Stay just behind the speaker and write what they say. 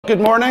Good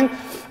morning.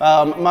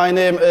 My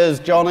name is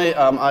Jonny.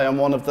 I am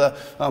one of the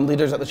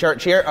leaders at the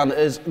church here, and it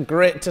is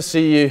great to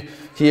see you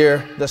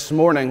here this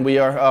morning. We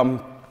are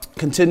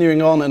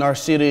continuing on in our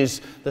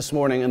series this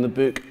morning in the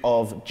book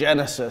of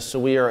Genesis. So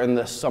we are in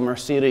this summer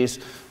series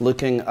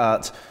looking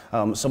at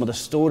some of the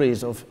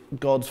stories of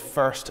God's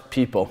first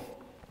people.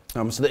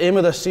 So the aim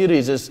of this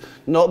series is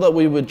not that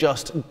we would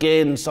just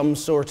gain some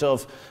sort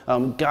of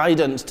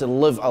guidance to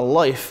live a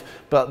life,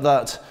 but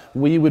that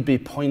we would be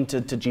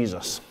pointed to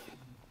Jesus.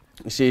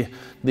 You see,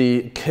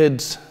 the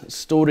kids'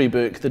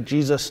 storybook, the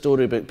Jesus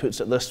storybook,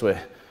 puts it this way,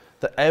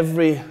 that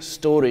every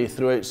story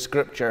throughout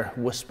Scripture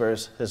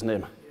whispers his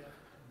name.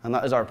 And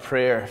that is our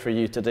prayer for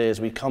you today as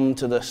we come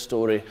to this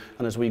story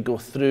and as we go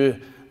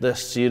through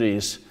this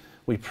series,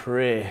 we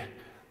pray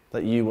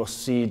that you will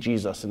see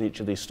Jesus in each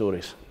of these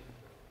stories.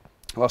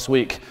 Last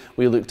week,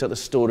 we looked at the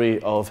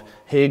story of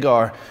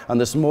Hagar, and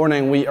this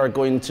morning we are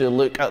going to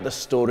look at the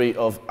story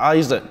of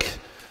Isaac.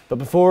 But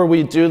before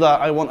we do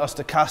that, I want us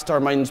to cast our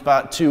minds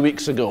back 2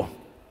 weeks ago.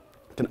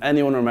 Can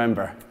anyone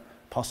remember?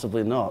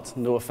 Possibly not.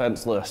 No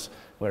offense, Lewis,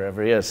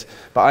 wherever he is.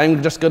 But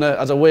I'm just going to,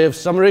 as a way of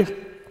summary,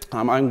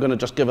 I'm going to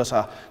just give us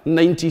a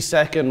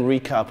 90-second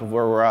recap of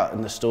where we're at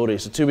in the story.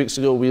 So 2 weeks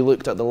ago, we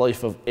looked at the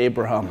life of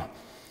Abraham.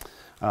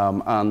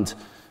 And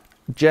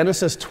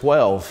Genesis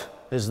 12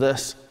 is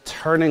this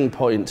turning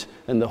point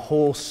in the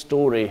whole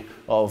story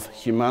of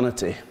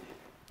humanity.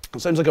 It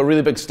sounds like a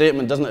really big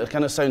statement, doesn't it? It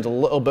kind of sounds a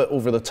little bit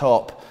over the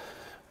top.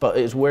 But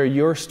it's where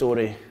your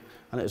story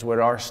and it's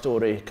where our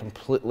story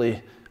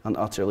completely and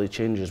utterly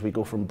changes. We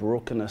go from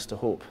brokenness to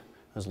hope,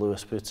 as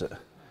Lewis puts it.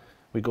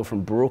 We go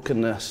from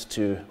brokenness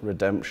to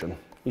redemption.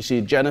 You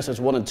see, Genesis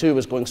 1 and 2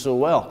 was going so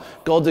well.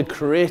 God had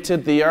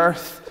created the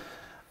earth.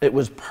 It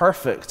was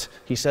perfect.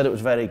 He said it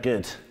was very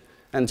good.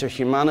 Enter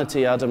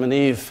humanity, Adam and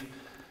Eve,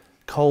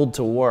 called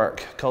to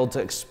work, called to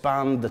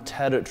expand the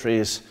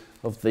territories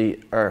of the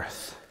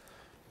earth.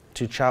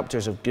 2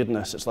 chapters of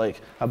goodness. It's like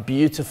a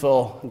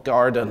beautiful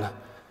garden.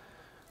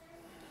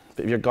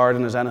 But if your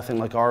garden is anything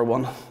like our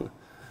one,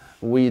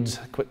 weeds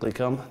quickly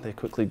come, they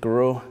quickly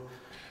grow,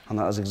 and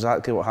that is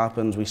exactly what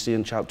happens. We see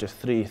in chapter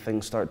 3,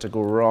 things start to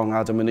go wrong.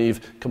 Adam and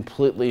Eve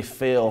completely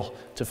fail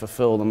to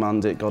fulfill the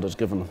mandate God has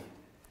given them.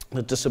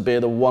 They disobey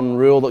the one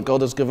rule that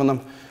God has given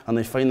them, and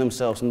they find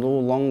themselves no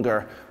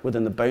longer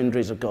within the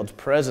boundaries of God's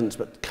presence,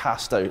 but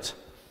cast out.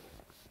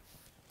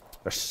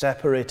 They're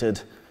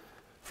separated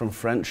from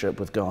friendship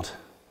with God.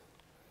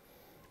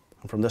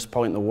 And from this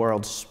point, the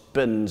world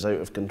spins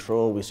out of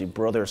control. We see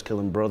brothers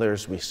killing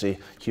brothers. We see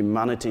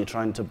humanity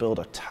trying to build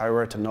a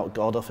tower to knock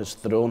God off his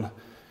throne.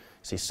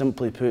 See,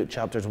 simply put,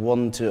 chapters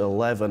 1 to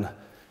 11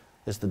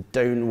 is the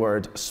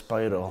downward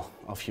spiral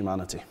of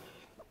humanity.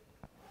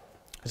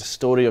 It's a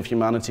story of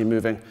humanity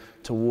moving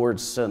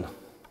towards sin.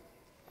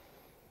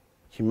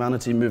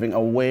 Humanity moving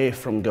away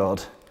from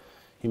God.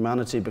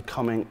 Humanity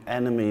becoming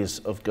enemies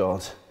of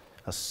God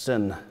as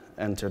sin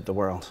entered the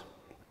world.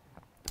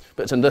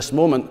 But it's in this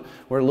moment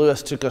where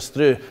Lewis took us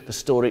through the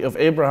story of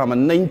Abraham, a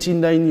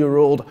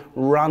 99-year-old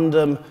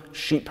random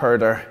sheep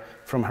herder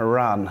from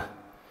Haran.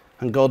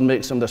 And God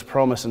makes him this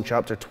promise in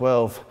chapter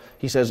 12.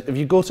 He says, if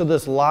you go to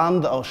this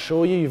land that I'll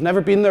show you, you've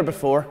never been there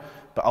before,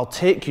 but I'll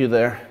take you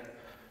there.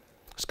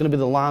 It's going to be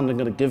the land I'm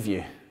going to give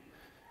you.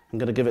 I'm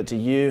going to give it to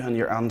you and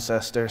your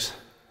ancestors,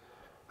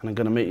 and I'm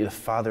going to make you the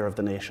father of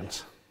the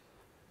nations.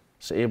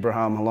 So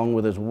Abraham, along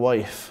with his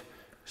wife,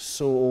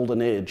 so old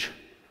in age,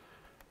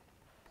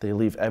 they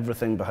leave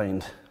everything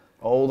behind.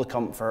 All the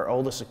comfort,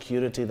 all the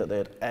security that they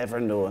had ever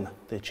known,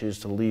 they choose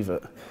to leave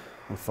it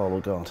and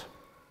follow God.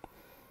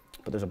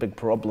 But there's a big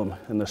problem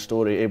in this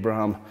story.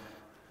 Abraham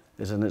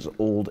is in his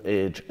old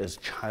age, is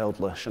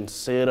childless, and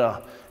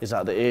Sarah is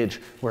at the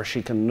age where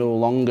she can no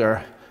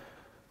longer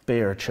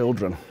bear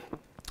children.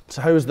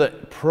 So how is the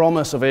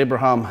promise of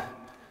Abraham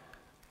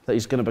that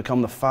he's going to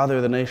become the father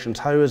of the nations,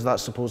 how is that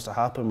supposed to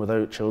happen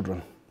without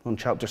children? In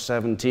chapter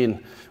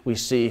 17, we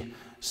see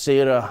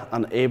Sarah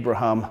and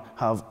Abraham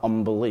have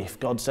unbelief.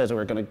 God says,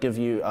 we're going to give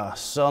you a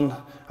son,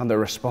 and their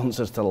response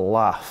is to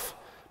laugh.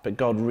 But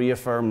God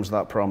reaffirms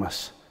that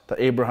promise, that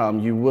Abraham,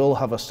 you will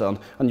have a son,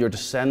 and your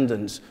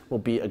descendants will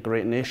be a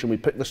great nation. We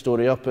pick the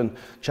story up in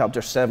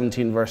chapter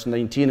 17, verse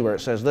 19, where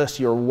it says this,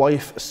 your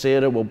wife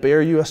Sarah will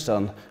bear you a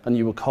son, and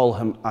you will call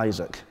him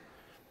Isaac.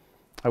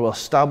 I will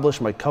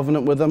establish my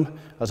covenant with him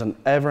as an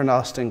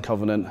everlasting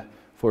covenant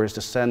for his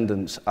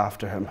descendants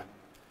after him.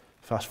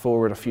 Fast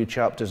forward a few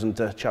chapters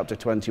into chapter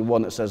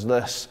 21, it says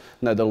this,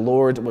 now the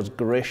Lord was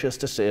gracious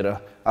to Sarah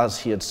as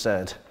he had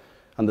said,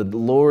 and the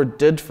Lord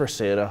did for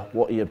Sarah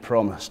what he had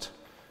promised.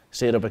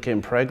 Sarah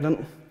became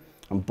pregnant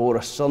and bore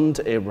a son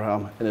to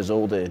Abraham in his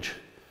old age,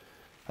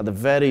 at the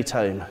very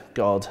time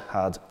God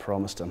had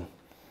promised him.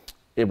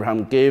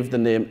 Abraham gave the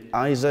name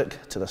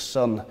Isaac to the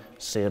son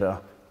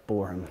Sarah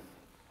bore him.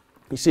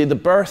 You see, the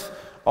birth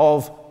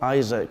of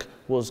Isaac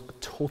was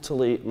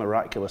totally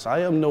miraculous. I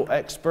am no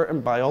expert in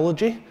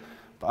biology,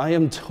 but I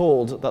am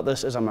told that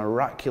this is a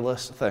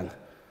miraculous thing.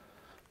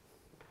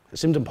 It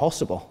seemed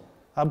impossible.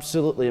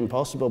 Absolutely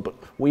impossible, but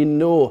we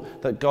know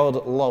that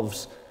God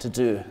loves to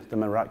do the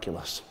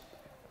miraculous.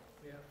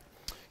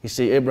 You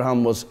see,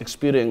 Abraham was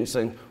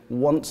experiencing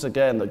once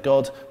again that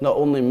God not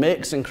only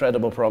makes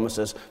incredible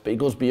promises, but he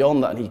goes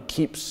beyond that and he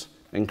keeps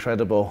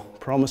incredible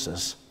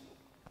promises.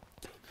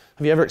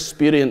 Have you ever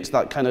experienced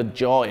that kind of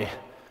joy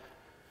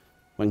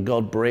when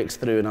God breaks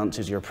through and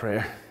answers your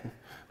prayer?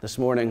 This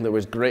morning there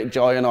was great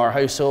joy in our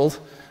household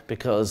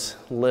because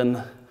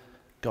Lynn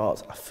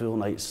got a full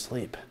night's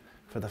sleep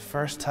for the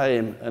first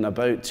time in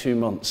about 2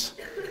 months.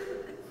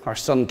 Our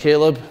son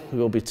Caleb, who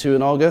will be 2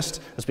 in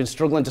August, has been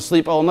struggling to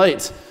sleep all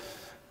night.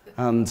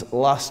 And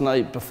last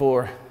night,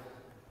 before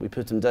we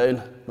put him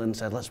down, Lynn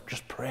said, let's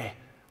just pray.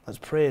 Let's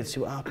pray and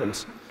see what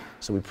happens.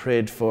 So we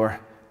prayed for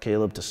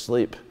Caleb to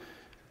sleep.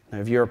 Now,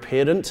 if you're a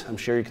parent, I'm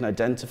sure you can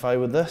identify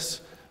with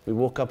this. We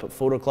woke up at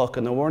 4 o'clock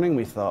in the morning.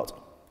 We thought,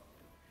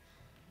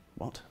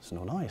 what? There's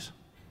no noise.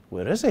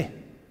 Where is he?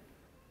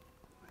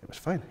 It was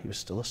fine. He was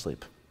still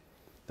asleep.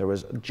 There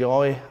was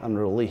joy and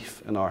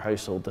relief in our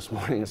household this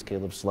morning as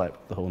Caleb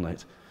slept the whole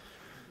night.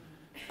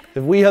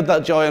 If we had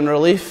that joy and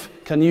relief,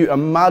 can you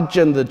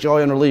imagine the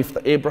joy and relief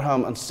that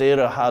Abraham and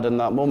Sarah had in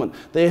that moment?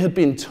 They had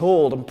been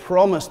told and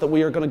promised that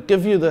we are going to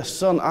give you this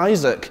son,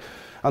 Isaac.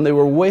 And they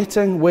were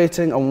waiting,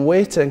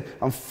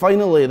 and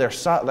finally they're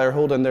sat there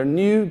holding their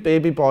new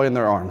baby boy in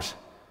their arms.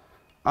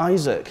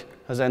 Isaac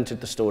has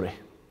entered the story.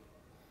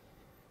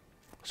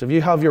 So if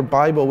you have your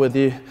Bible with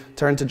you,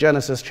 turn to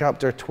Genesis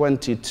chapter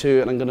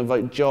 22, and I'm going to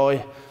invite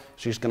Joy.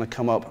 She's going to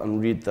come up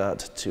and read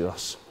that to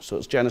us. So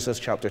it's Genesis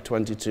chapter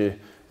 22,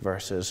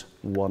 verses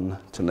 1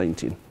 to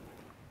 19.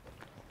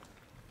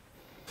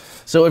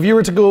 So if you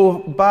were to go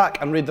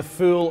back and read the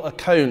full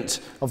account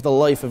of the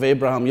life of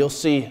Abraham, you'll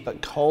see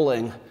that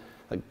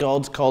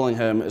God's calling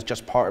him is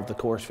just part of the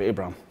course for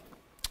Abraham.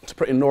 It's a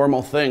pretty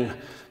normal thing.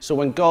 So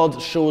when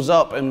God shows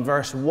up in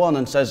verse 1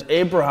 and says,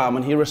 Abraham,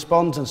 and he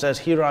responds and says,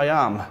 here I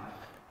am,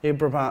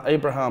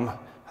 Abraham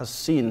has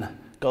seen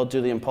God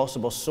do the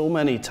impossible so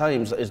many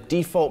times that his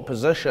default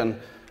position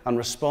and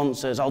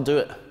response is, I'll do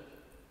it.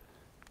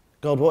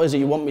 God, what is it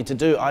you want me to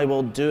do? I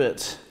will do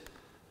it.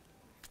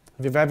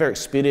 If you've ever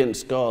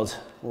experienced God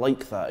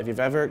like that, if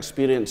you've ever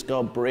experienced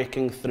God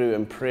breaking through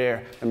in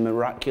prayer in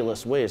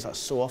miraculous ways, that's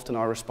so often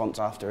our response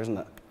after, isn't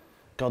it?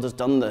 God has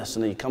done this,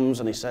 and he comes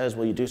and he says,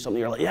 will you do something?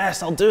 You're like,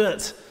 yes, I'll do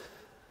it.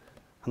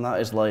 And that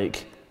is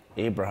like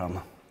Abraham.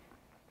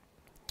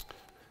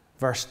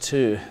 Verse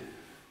 2,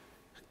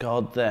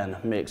 God then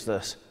makes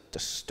this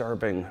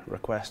disturbing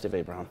request of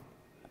Abraham.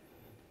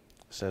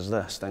 It says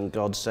this, then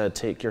God said,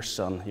 take your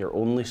son, your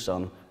only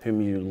son,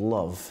 whom you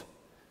love.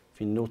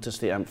 If you notice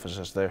the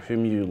emphasis there,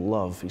 whom you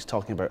love, he's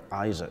talking about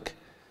Isaac.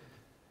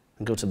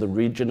 And go to the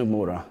region of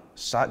Moriah,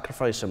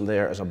 sacrifice him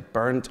there as a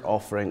burnt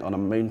offering on a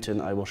mountain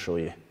I will show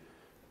you.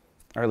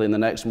 Early in the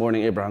next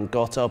morning, Abraham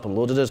got up and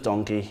loaded his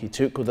donkey. He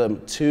took with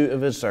him 2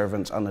 of his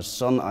servants and his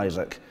son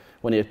Isaac.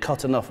 When he had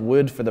cut enough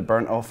wood for the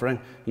burnt offering,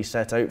 he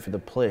set out for the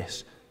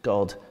place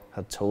God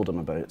had told him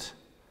about.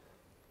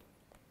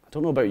 I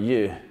don't know about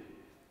you.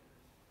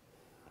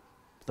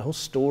 The whole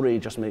story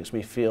just makes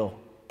me feel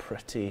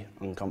pretty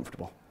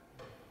uncomfortable.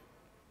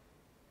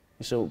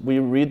 So we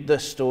read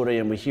this story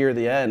and we hear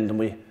the end and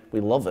we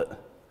love it.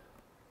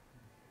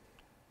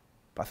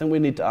 But I think we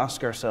need to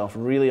ask ourselves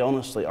really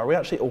honestly, are we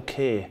actually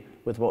okay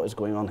with what is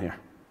going on here?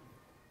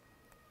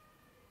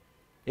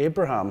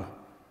 Abraham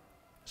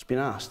has been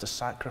asked to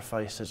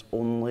sacrifice his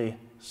only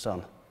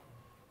son.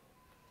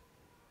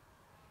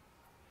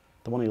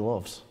 The one he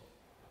loves.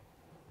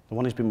 The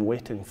one he's been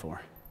waiting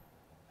for.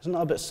 Isn't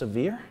that a bit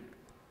severe?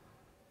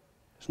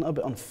 Isn't that a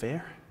bit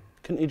unfair?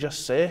 Couldn't he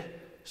just say,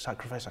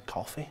 sacrifice a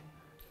coffee?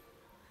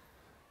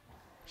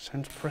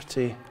 Sounds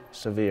pretty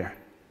severe.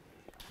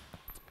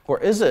 Or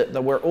is it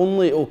that we're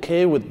only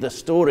okay with this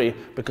story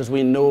because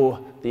we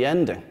know the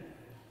ending?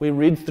 We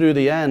read through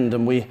the end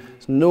and we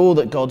know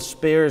that God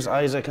spares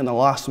Isaac in the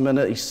last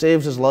minute. He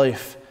saves his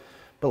life.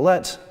 But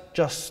let's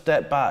just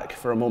step back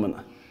for a moment.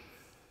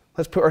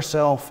 Let's put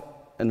ourselves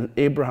in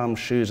Abraham's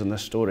shoes in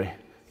this story.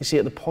 You see,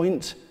 at the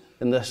point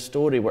in this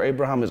story where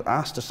Abraham is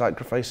asked to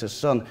sacrifice his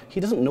son,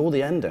 he doesn't know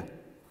the ending.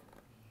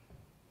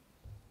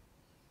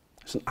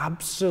 It's an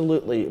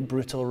absolutely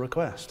brutal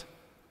request.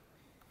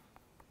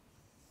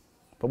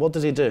 But what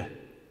does he do?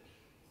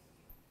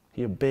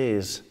 He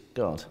obeys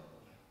God.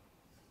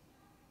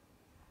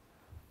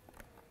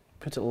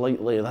 Put it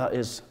lightly, that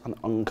is an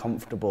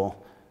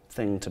uncomfortable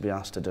thing to be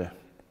asked to do.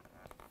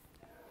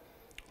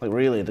 Like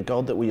really, the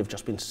God that we have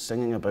just been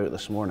singing about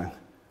this morning,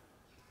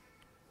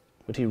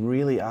 would he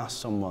really ask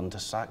someone to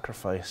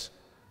sacrifice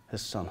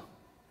his son?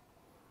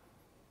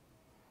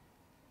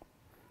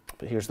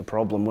 But here's the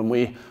problem. When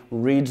we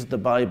read the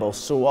Bible,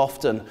 so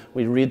often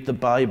we read the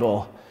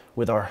Bible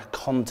with our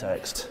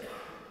context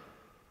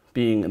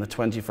being in the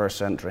 21st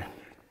century.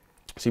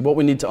 See, what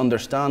we need to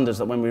understand is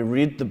that when we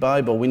read the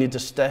Bible, we need to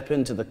step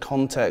into the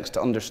context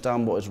to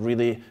understand what is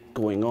really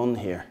going on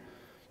here.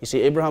 You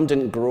see, Abraham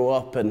didn't grow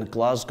up in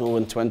Glasgow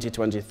in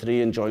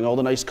 2023 enjoying all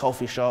the nice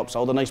coffee shops,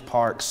 all the nice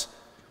parks.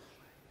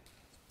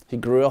 He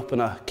grew up in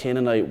a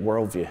Canaanite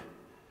worldview.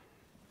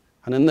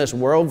 And in this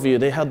worldview,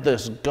 they had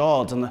this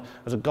God, and it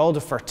was a God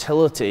of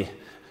fertility,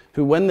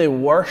 who when they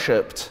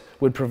worshipped,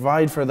 would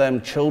provide for them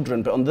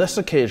children, but on this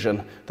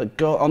occasion,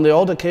 on the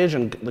odd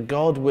occasion, that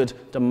God would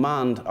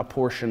demand a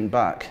portion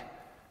back.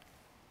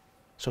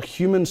 So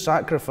human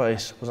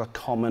sacrifice was a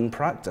common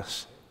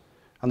practice.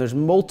 And there's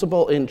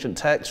multiple ancient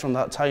texts from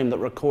that time that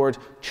record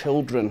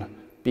children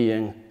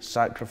being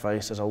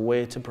sacrificed as a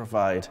way to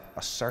provide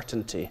a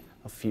certainty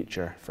of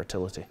future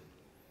fertility.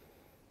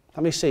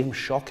 That may seem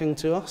shocking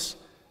to us,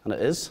 and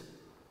it is.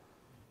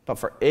 But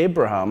for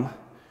Abraham,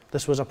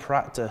 this was a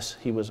practice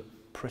he was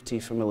pretty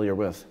familiar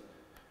with.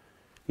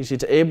 You see,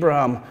 to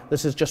Abraham,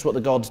 this is just what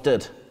the gods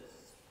did.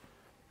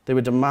 They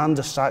would demand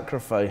a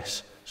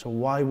sacrifice, so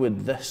why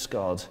would this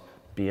God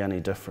be any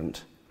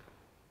different?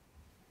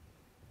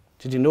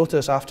 Did you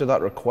notice after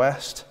that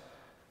request,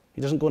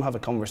 he doesn't go and have a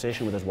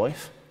conversation with his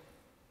wife?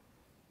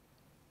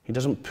 He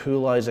doesn't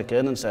pull Isaac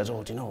in and says,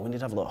 oh, do you know, we need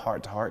to have a little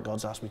heart-to-heart.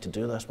 God's asked me to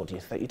do this. What do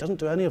you think? He doesn't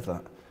do any of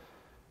that.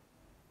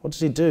 What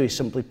does he do? He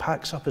simply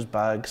packs up his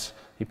bags,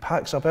 he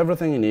packs up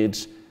everything he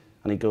needs,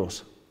 and he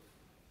goes.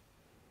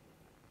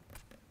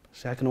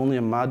 See, I can only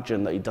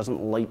imagine that he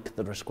doesn't like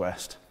the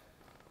request,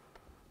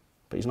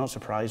 but he's not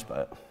surprised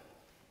by it.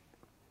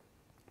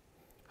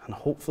 And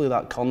hopefully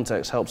that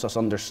context helps us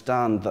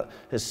understand that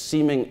his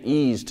seeming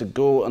ease to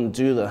go and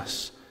do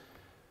this,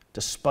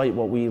 despite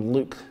what we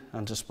look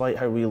and despite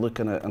how we look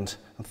in it and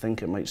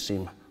think it might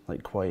seem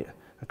like quite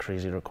a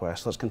crazy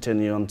request. Let's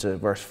continue on to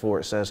verse 4.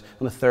 It says,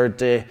 on the third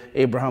day,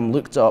 Abraham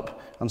looked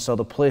up and saw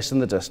the place in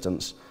the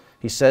distance.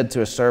 He said to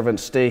his servant,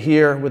 stay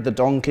here with the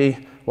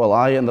donkey while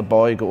I and the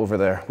boy go over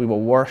there. We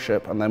will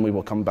worship and then we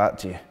will come back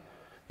to you.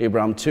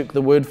 Abraham took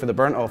the wood for the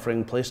burnt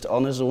offering, placed it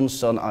on his own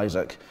son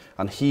Isaac,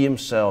 and he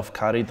himself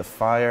carried the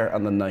fire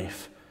and the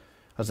knife.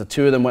 As the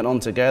two of them went on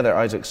together,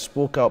 Isaac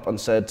spoke up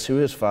and said to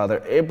his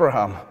father,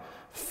 Abraham,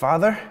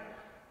 Father?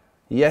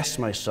 Yes,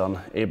 my son,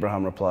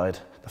 Abraham replied.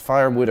 The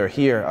firewood are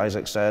here,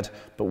 Isaac said,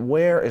 but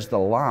where is the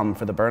lamb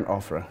for the burnt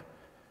offering?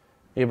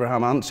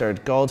 Abraham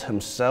answered, God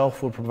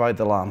himself will provide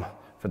the lamb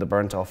for the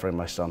burnt offering,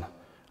 my son.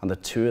 And the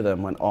two of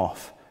them went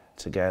off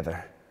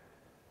together.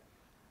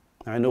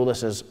 Now, I know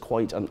this is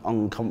quite an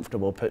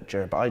uncomfortable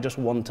picture, but I just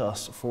want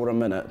us for a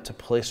minute to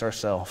place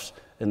ourselves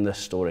in this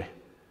story.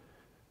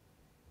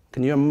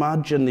 Can you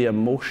imagine the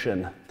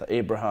emotion that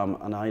Abraham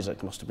and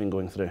Isaac must have been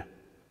going through?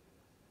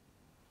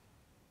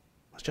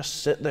 Let's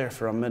just sit there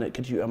for a minute.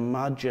 Could you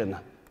imagine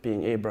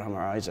being Abraham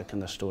or Isaac in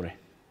this story?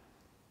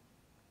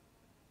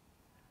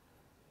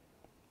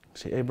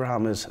 See,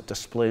 Abraham is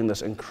displaying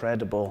this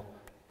incredible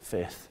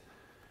faith.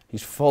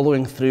 He's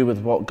following through with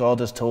what God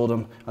has told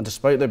him, and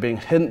despite there being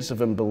hints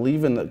of him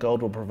believing that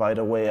God will provide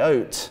a way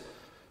out,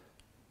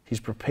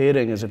 he's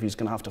preparing as if he's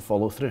going to have to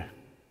follow through.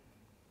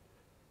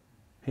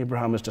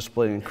 Abraham is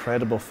displaying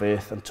incredible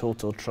faith and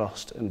total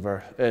trust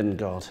in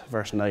God.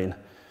 Verse 9,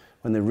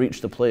 when they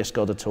reached the place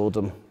God had told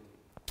them,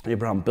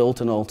 Abraham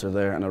built an altar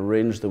there and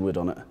arranged the wood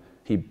on it.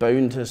 He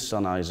bound his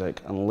son Isaac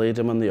and laid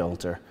him on the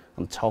altar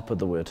on top of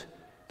the wood.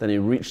 Then he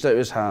reached out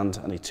his hand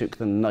and he took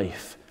the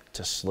knife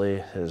to slay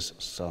his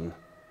son.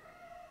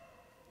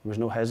 There was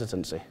no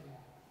hesitancy.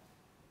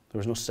 There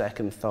was no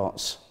second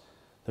thoughts.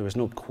 There was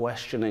no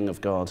questioning of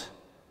God.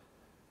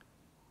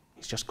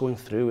 He's just going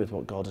through with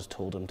what God has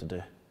told him to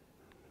do.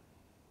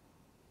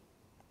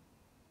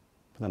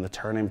 But then the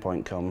turning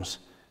point comes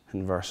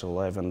in verse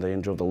 11. The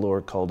angel of the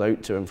Lord called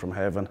out to him from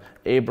heaven,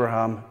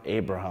 Abraham,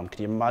 Abraham.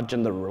 Can you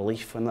imagine the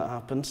relief when that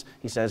happens?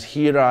 He says,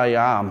 here I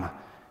am,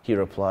 he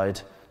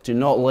replied. Do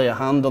not lay a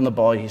hand on the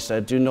boy, he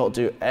said. Do not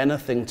do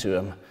anything to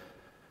him.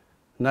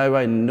 Now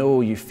I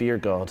know you fear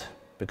God,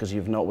 because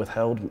you've not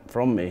withheld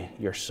from me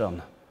your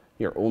son,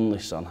 your only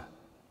son.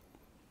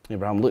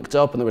 Abraham looked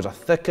up, and there was a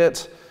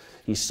thicket.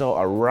 He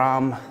saw a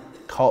ram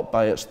caught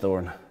by its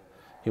thorn.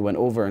 He went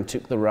over and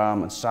took the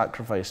ram and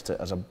sacrificed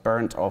it as a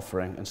burnt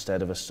offering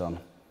instead of his son.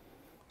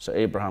 So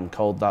Abraham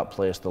called that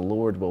place, the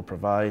Lord will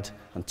provide,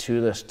 and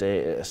to this day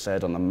it is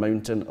said, on the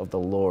mountain of the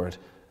Lord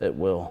it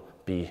will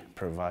be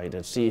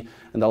provided. See,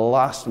 in the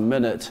last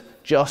minute,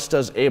 just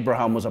as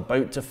Abraham was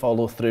about to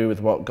follow through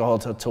with what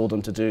God had told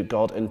him to do,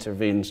 God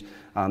intervenes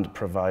and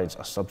provides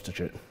a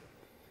substitute.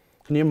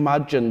 Can you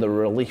imagine the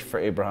relief for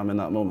Abraham in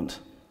that moment?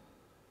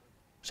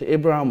 See,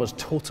 Abraham was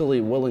totally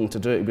willing to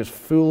do it. He was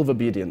full of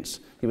obedience.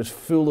 He was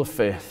full of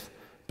faith,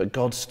 but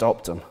God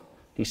stopped him.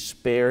 He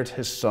spared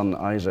his son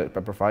Isaac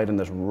by providing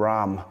this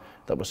ram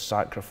that was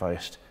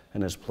sacrificed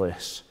in his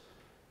place.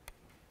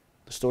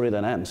 The story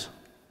then ends.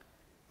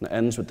 And it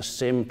ends with the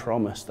same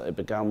promise that it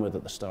began with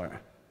at the start.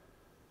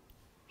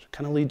 So it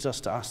kind of leads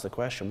us to ask the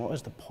question, what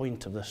is the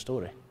point of this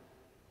story?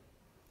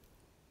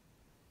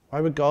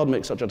 Why would God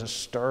make such a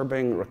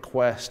disturbing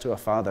request to a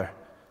father?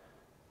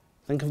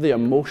 Think of the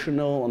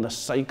emotional and the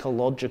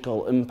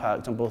psychological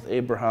impact on both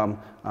Abraham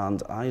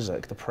and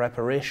Isaac. The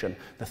preparation,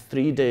 the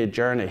 3-day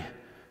journey,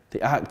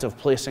 the act of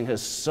placing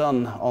his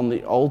son on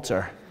the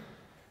altar.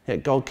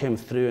 Yet God came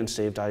through and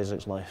saved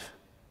Isaac's life.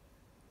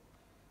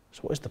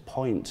 So what is the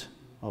point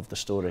of the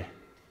story?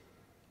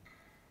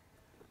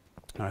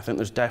 Now, I think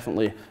there's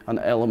definitely an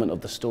element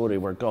of the story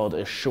where God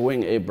is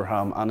showing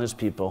Abraham and his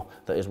people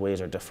that his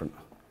ways are different.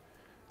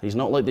 He's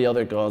not like the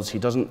other gods. He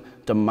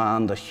doesn't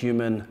demand a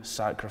human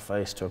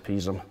sacrifice to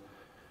appease him.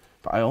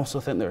 But I also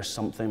think there's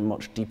something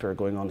much deeper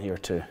going on here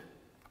too.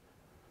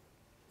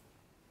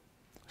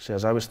 See,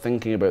 as I was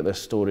thinking about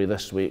this story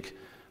this week,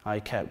 I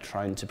kept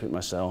trying to put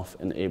myself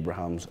in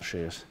Abraham's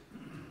shoes.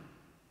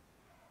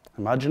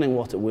 Imagining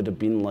what it would have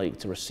been like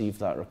to receive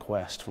that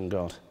request from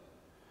God,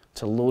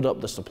 to load up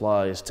the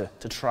supplies, to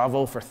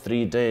travel for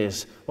 3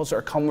 days. What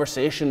sort of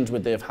conversations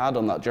would they have had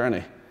on that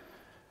journey?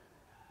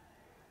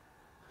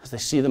 As they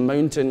see the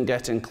mountain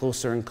getting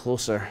closer and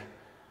closer,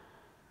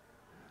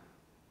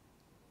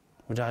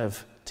 would I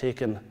have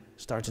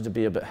started to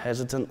be a bit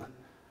hesitant?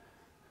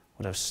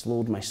 Would I have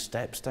slowed my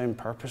steps down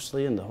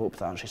purposely in the hope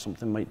that actually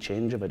something might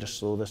change if I just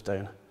slow this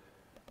down?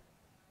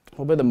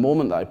 What about the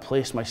moment that I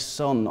placed my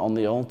son on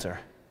the altar?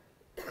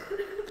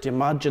 Could you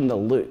imagine the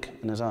look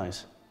in his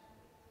eyes?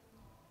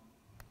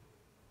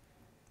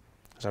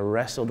 As I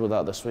wrestled with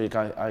that this week,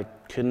 I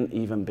couldn't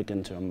even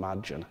begin to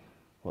imagine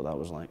what that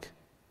was like.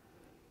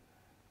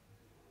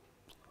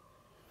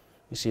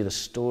 You see, the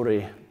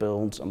story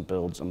builds and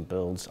builds and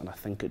builds, and I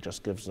think it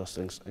just gives us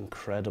this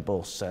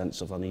incredible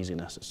sense of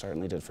uneasiness. It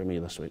certainly did for me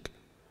this week.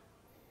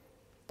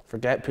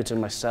 Forget putting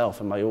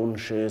myself in my own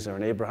shoes or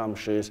in Abraham's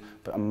shoes,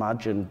 but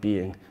imagine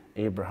being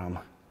Abraham,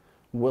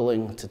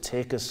 willing to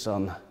take his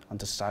son and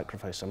to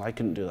sacrifice him. I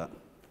couldn't do that.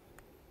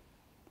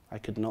 I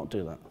could not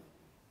do that.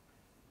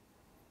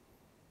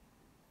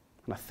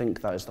 And I think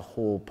that is the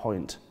whole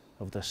point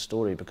of this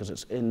story, because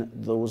it's in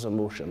those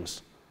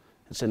emotions,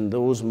 it's in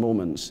those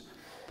moments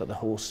that the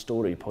whole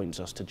story points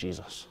us to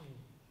Jesus.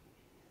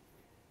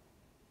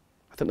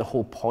 I think the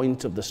whole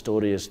point of the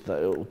story is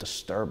that it will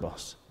disturb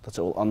us, that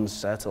it will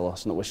unsettle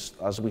us, and that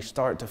as we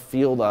start to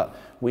feel that,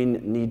 we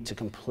need to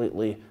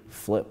completely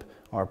flip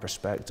our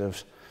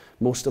perspectives.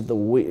 Most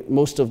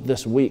of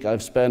this week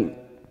I've spent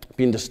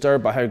being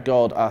disturbed by how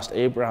God asked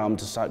Abraham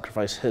to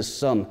sacrifice his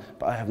son,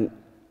 but I haven't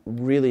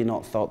really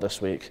not thought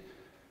this week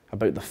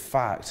about the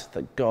fact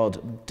that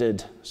God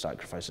did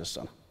sacrifice his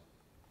son.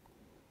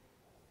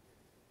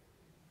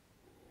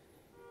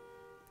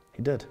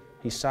 He did.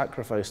 He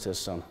sacrificed his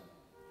son.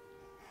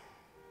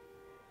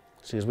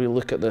 See, as we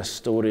look at this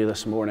story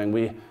this morning,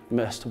 we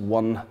missed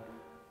one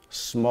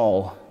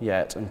small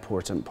yet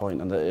important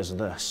point, and that is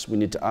this. We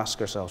need to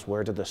ask ourselves,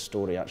 where did this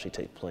story actually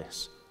take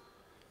place?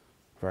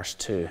 Verse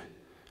 2,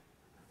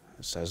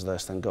 it says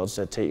this, "Then God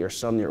said, 'Take your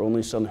son, your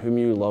only son, whom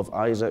you love,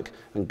 Isaac,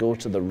 and go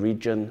to the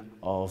region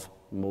of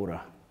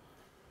Moriah.'"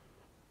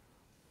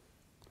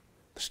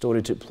 The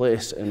story took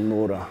place in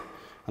Moriah,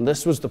 and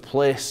this was the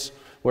place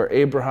where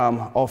Abraham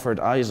offered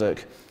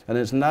Isaac, and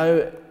it's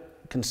now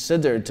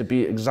considered to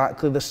be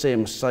exactly the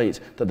same site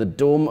that the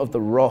dome of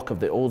the rock of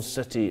the old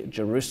city,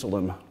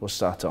 Jerusalem, was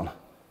sat on.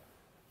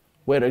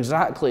 Where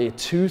exactly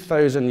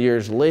 2,000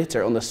 years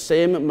later, on the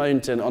same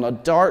mountain, on a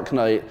dark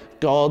night,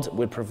 God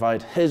would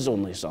provide his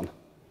only son,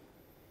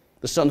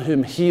 the son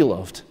whom he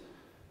loved,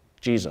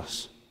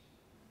 Jesus.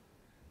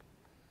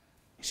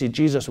 You see,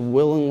 Jesus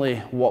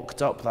willingly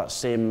walked up that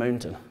same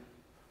mountain,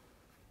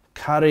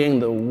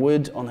 carrying the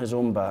wood on his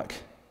own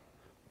back.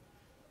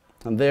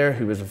 And there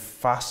he was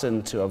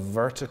fastened to a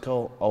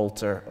vertical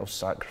altar of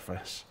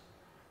sacrifice.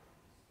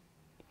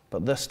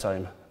 But this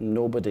time,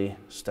 nobody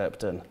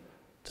stepped in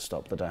to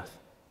stop the death.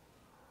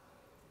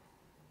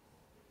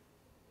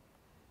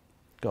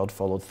 God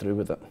followed through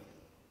with it.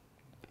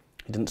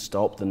 He didn't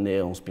stop the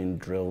nails being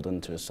drilled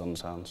into his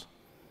son's hands.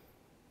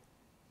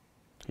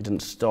 He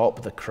didn't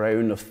stop the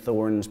crown of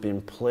thorns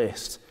being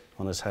placed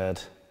on his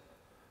head.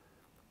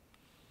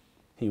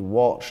 He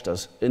watched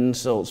as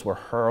insults were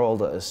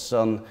hurled at his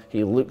son.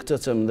 He looked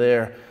at him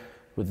there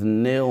with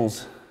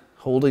nails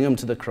holding him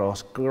to the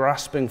cross,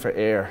 grasping for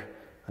air,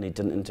 and he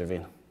didn't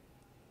intervene.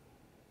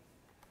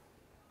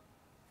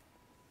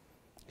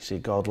 You see,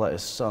 God let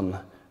his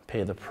son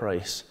pay the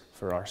price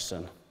for our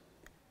sin.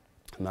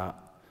 And that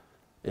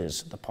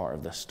is the part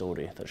of this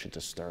story that should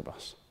disturb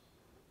us.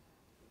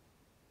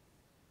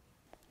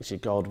 You see,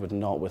 God would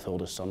not withhold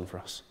his son for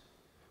us.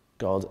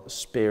 God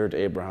spared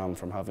Abraham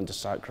from having to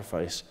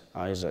sacrifice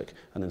Isaac,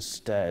 and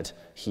instead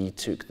he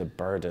took the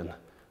burden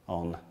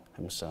on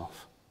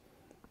himself.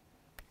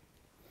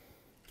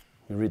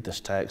 We read this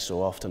text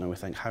so often and we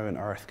think, how on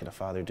earth could a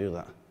father do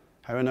that?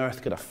 How on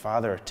earth could a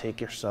father take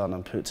your son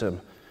and put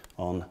him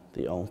on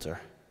the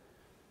altar?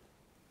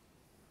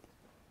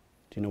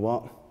 Do you know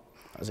what?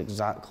 That is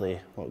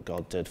exactly what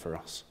God did for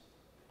us.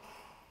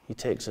 He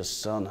takes his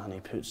son and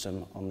he puts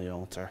him on the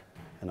altar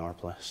in our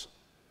place.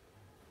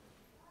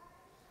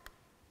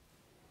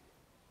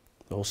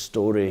 The whole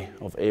story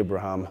of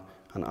Abraham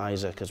and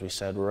Isaac, as we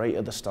said right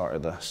at the start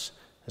of this,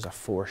 is a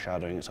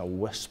foreshadowing, it's a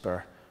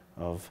whisper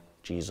of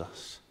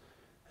Jesus.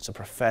 It's a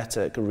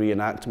prophetic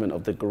reenactment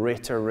of the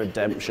greater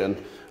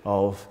redemption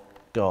of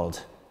God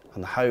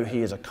and how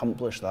he has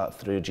accomplished that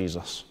through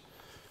Jesus.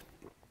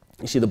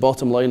 You see, the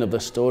bottom line of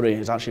this story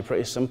is actually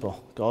pretty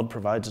simple. God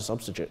provides a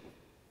substitute.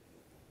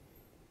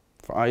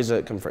 For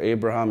Isaac and for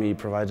Abraham, he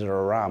provided a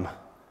ram.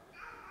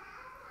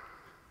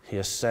 He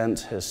has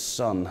sent his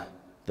son,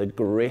 the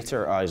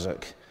greater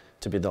Isaac,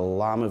 to be the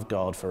Lamb of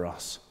God for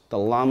us, the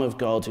Lamb of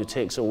God who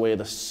takes away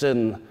the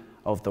sin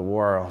of the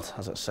world,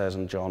 as it says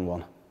in John 1.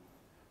 You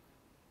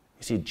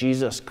see,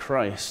 Jesus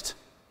Christ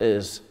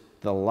is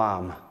the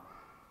Lamb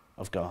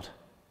of God.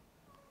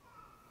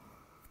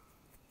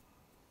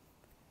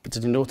 But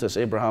did you notice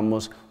Abraham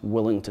was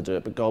willing to do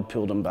it, but God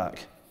pulled him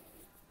back?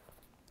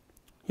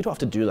 You don't have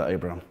to do that,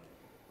 Abraham.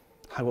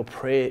 I will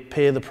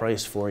pay the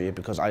price for you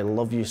because I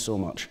love you so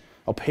much.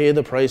 I'll pay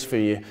the price for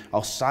you.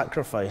 I'll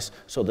sacrifice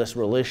so this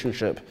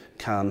relationship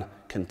can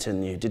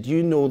continue. Did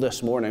you know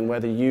this morning,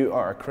 whether you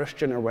are a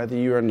Christian or whether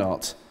you are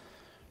not,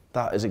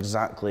 that is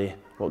exactly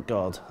what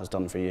God has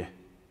done for you?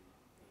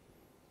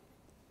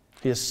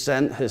 He has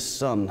sent his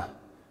Son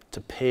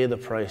to pay the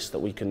price that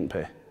we couldn't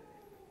pay.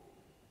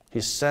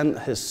 He sent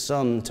his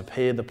Son to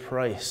pay the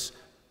price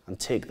and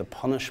take the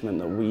punishment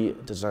that we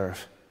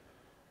deserve.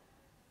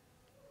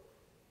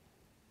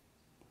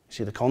 You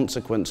see, the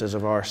consequences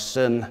of our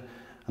sin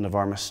and of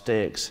our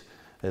mistakes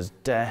is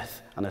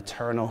death and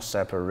eternal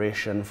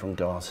separation from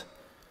God.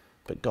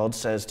 But God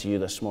says to you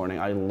this morning,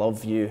 I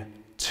love you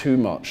too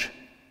much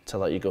to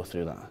let you go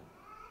through that.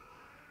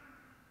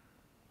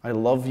 I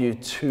love you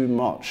too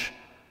much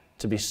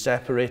to be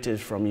separated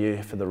from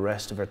you for the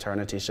rest of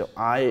eternity, so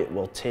I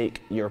will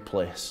take your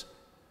place.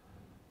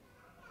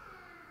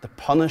 The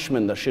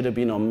punishment that should have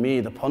been on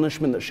me, the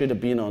punishment that should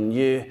have been on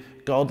you,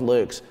 God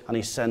looks and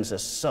he sends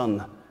his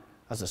Son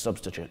as a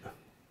substitute.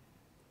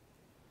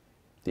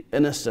 The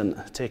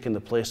innocent taking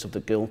the place of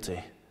the guilty.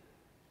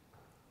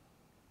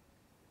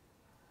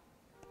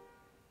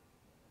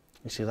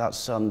 You see, that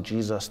Son,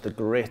 Jesus, the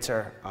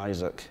greater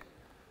Isaac,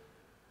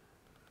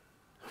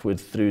 would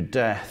through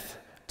death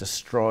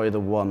destroy the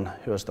one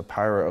who has the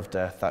power of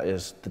death, that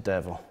is, the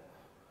devil.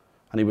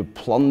 And he would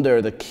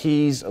plunder the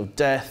keys of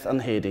death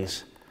and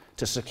Hades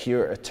to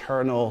secure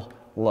eternal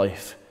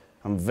life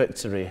and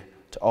victory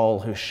to all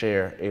who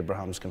share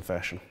Abraham's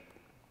confession.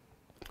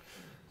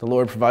 The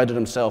Lord provided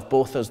himself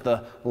both as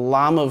the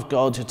Lamb of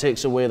God who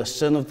takes away the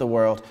sin of the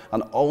world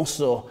and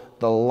also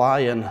the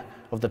Lion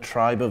of the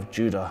tribe of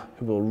Judah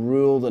who will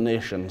rule the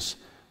nations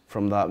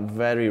from that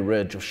very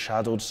ridge of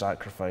shadowed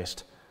sacrifice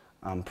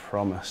and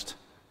promised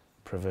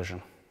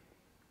provision.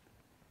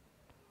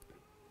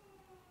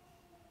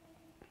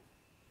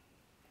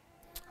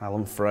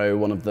 Alan Frow,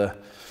 one of the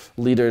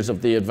leaders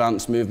of the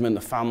Advanced Movement, the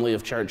family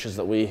of churches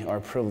that we are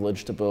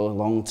privileged to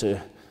belong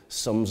to,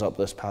 sums up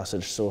this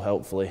passage so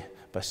helpfully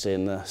by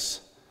saying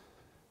this.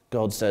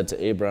 God said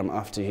to Abraham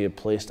after he had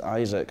placed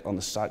Isaac on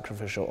the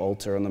sacrificial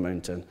altar on the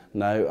mountain,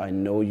 "Now I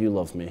know you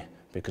love me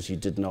because you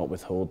did not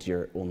withhold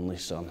your only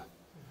son."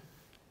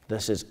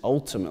 This is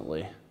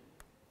ultimately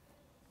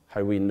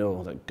how we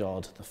know that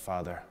God the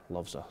Father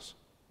loves us.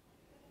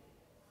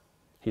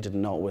 He did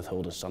not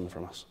withhold his Son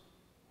from us.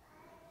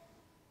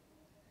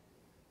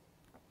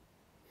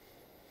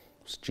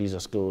 As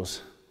Jesus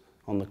goes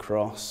on the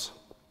cross,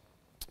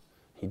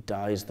 he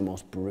dies the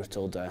most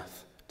brutal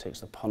death, takes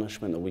the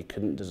punishment that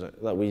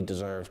we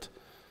deserved.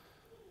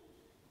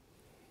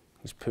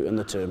 He's put in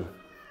the tomb,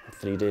 and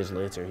 3 days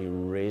later he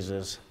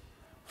raises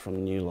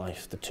from new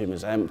life. The tomb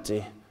is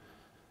empty,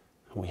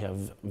 and we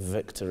have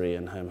victory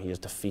in him. He has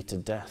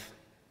defeated death.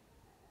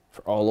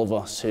 For all of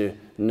us who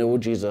know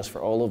Jesus,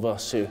 for all of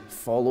us who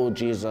follow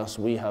Jesus,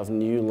 we have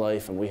new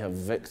life and we have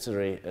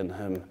victory in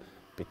him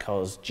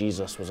because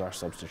Jesus was our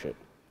substitute.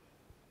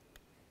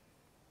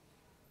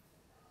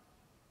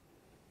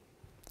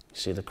 You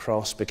see, the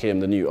cross became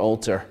the new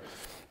altar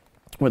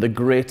where the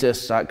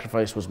greatest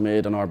sacrifice was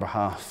made on our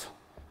behalf.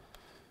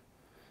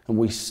 And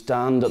we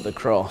stand at the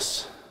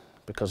cross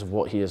because of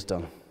what he has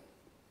done.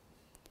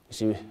 You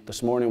see,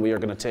 this morning we are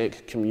going to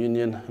take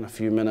communion in a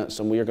few minutes,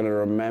 and we are going to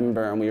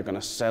remember and we are going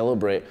to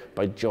celebrate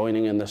by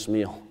joining in this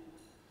meal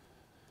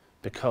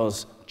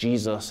because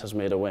Jesus has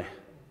made a way.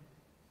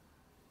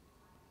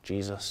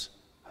 Jesus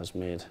has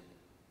made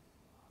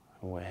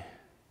a way.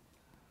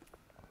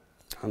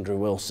 Andrew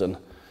Wilson,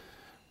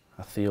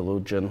 a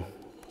theologian,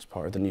 as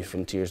part of the New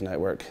Frontiers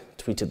Network,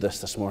 tweeted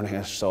this morning.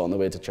 I saw it on the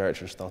way to church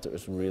and just thought it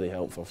was really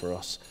helpful for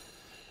us.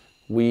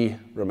 We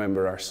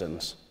remember our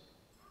sins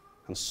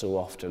and so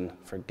often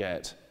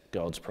forget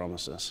God's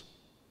promises.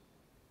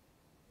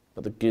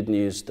 But the good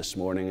news this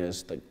morning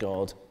is that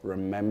God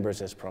remembers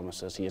his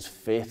promises. He is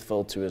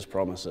faithful to his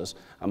promises.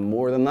 And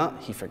more than that,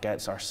 he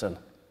forgets our sin.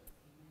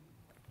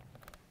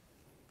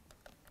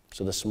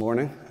 So this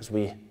morning, as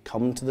we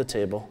come to the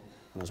table,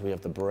 and as we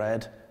have the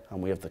bread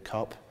and we have the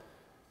cup,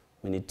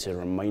 we need to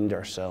remind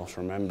ourselves,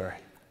 remember,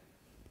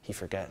 he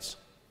forgets.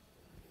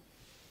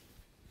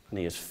 And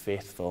he is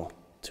faithful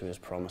to his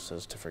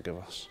promises to forgive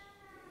us.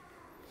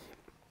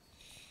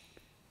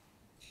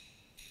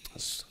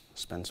 Let's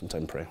spend some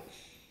time praying.